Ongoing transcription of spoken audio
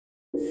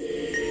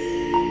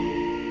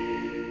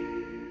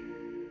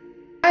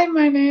Hi,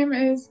 my name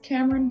is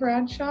Kamryn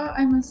Bradshaw.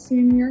 I'm a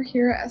senior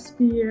here at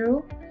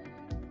SBU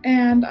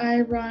and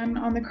I run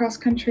on the cross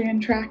country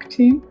and track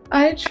team.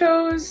 I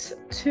chose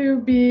to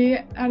be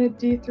at a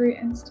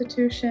D3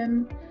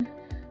 institution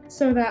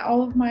so that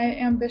all of my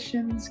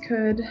ambitions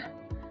could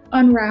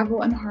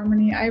unravel in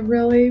harmony. I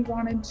really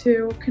wanted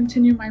to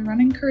continue my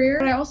running career,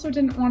 but I also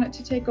didn't want it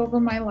to take over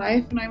my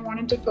life, and I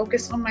wanted to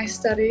focus on my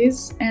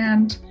studies,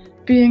 and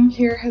being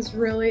here has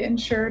really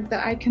ensured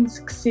that I can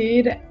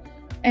succeed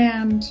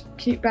and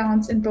keep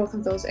balance in both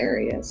of those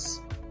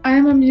areas. I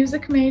am a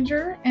music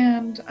major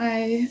and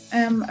I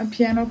am a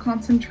piano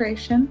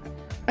concentration.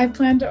 I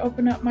plan to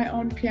open up my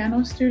own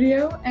piano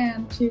studio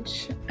and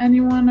teach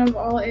anyone of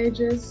all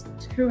ages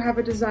who have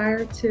a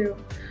desire to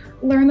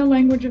learn the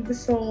language of the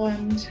soul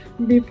and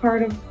be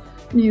part of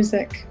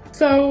music.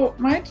 So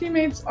my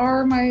teammates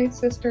are my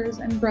sisters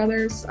and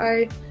brothers.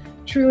 I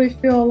truly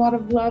feel a lot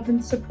of love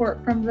and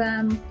support from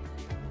them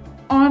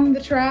on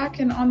the track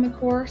and on the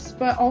course,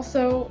 but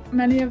also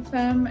many of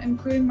them,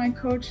 including my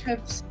coach,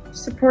 have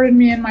supported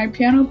me in my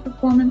piano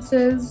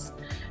performances.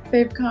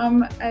 They've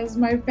come as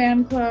my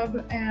fan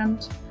club,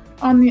 and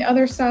on the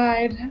other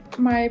side,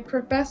 my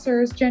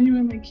professors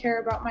genuinely care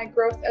about my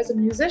growth as a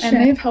musician,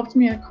 and they've helped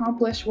me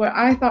accomplish what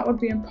I thought would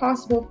be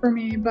impossible for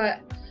me,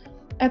 but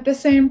at the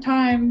same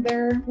time,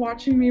 they're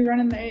watching me run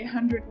in the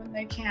 800 when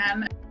they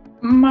can.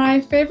 My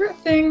favorite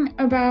thing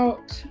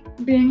about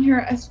being here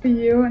at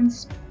SBU and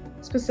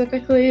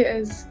specifically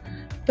is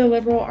the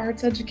liberal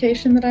arts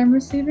education that I'm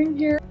receiving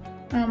here.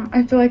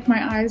 I feel like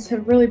my eyes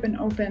have really been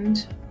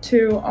opened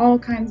to all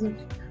kinds of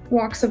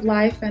walks of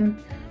life,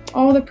 and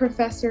all the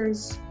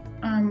professors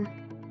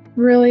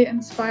really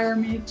inspire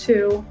me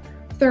to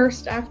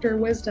thirst after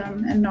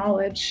wisdom and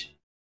knowledge.